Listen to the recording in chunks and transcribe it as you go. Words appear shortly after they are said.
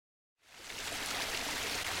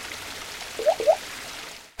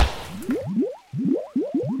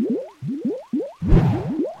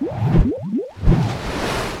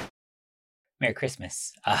Merry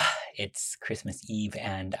Christmas. It's Christmas Eve,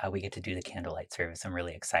 and we get to do the candlelight service. I'm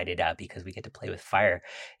really excited because we get to play with fire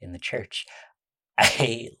in the church.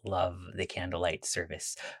 I love the candlelight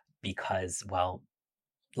service because, well,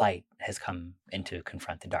 light has come in to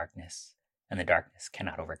confront the darkness, and the darkness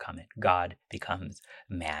cannot overcome it. God becomes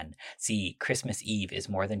man. See, Christmas Eve is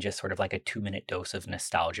more than just sort of like a 2 minute dose of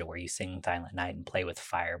nostalgia where you sing Silent Night and play with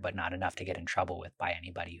fire, but not enough to get in trouble with by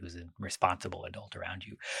anybody who's a responsible adult around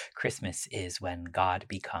you. Christmas is when God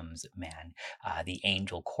becomes man. The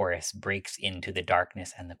angel chorus breaks into the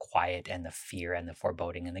darkness and the quiet and the fear and the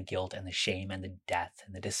foreboding and the guilt and the shame and the death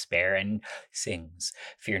and the despair and sings,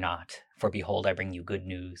 "Fear not, for behold, I bring you good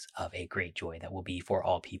news of a great joy that will be for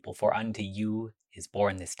all people. For unto you is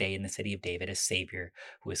born this day in the city of David a Savior,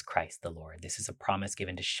 who is Christ the Lord." This is a promise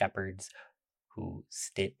given to shepherds who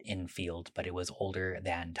stood in field, but it was older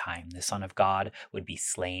than time. The Son of God would be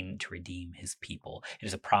slain to redeem his people. It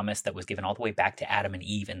is a promise that was given all the way back to Adam and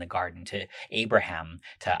Eve in the garden, to Abraham,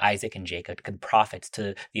 to Isaac and Jacob, to the prophets,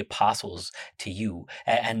 to the apostles, to you.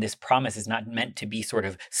 And this promise is not meant to be sort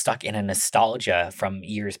of stuck in a nostalgia from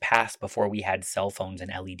years past before we had cell phones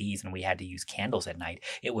and LEDs and we had to use candles at night.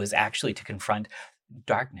 It was actually to confront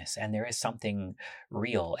darkness. And there is something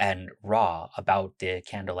real and raw about the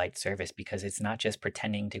candlelight service because it's not just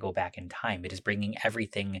pretending to go back in time, it is bringing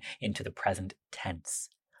everything into the present tense.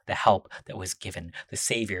 The help that was given, the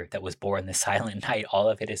Savior that was born, the silent night, all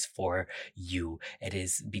of it is for you. It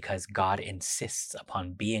is because God insists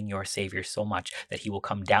upon being your Savior so much that he will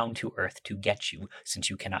come down to earth to get you, since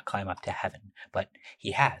you cannot climb up to heaven. But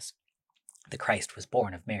he has. The Christ was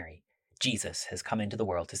born of Mary. Jesus has come into the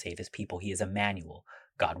world to save his people. He is Emmanuel,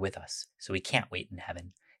 God with us. So he can't wait in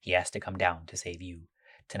heaven. He has to come down to save you.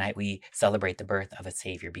 Tonight we celebrate the birth of a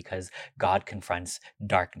Savior because God confronts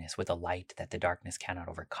darkness with a light that the darkness cannot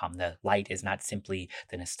overcome. The light is not simply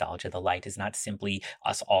the nostalgia. The light is not simply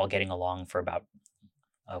us all getting along for about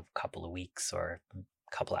a couple of weeks or a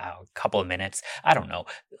couple of hours, couple of minutes. I don't know.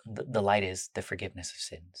 The light is the forgiveness of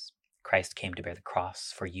sins. Christ came to bear the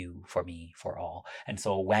cross for you, for me, for all. And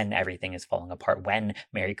so when everything is falling apart, when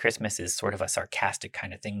Merry Christmas is sort of a sarcastic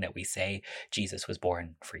kind of thing that we say, Jesus was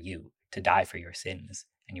born for you, to die for your sins,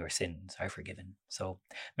 and your sins are forgiven. So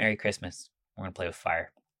Merry Christmas. We're going to play with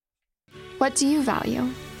fire. What do you value?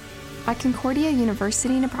 At Concordia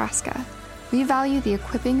University, Nebraska, we value the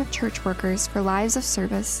equipping of church workers for lives of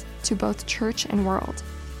service to both church and world.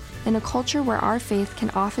 In a culture where our faith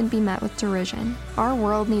can often be met with derision, our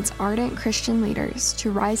world needs ardent Christian leaders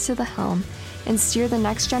to rise to the helm and steer the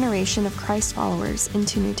next generation of Christ followers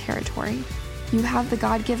into new territory. You have the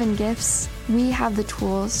God-given gifts, we have the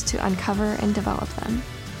tools to uncover and develop them.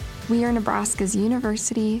 We are Nebraska's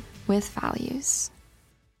university with values.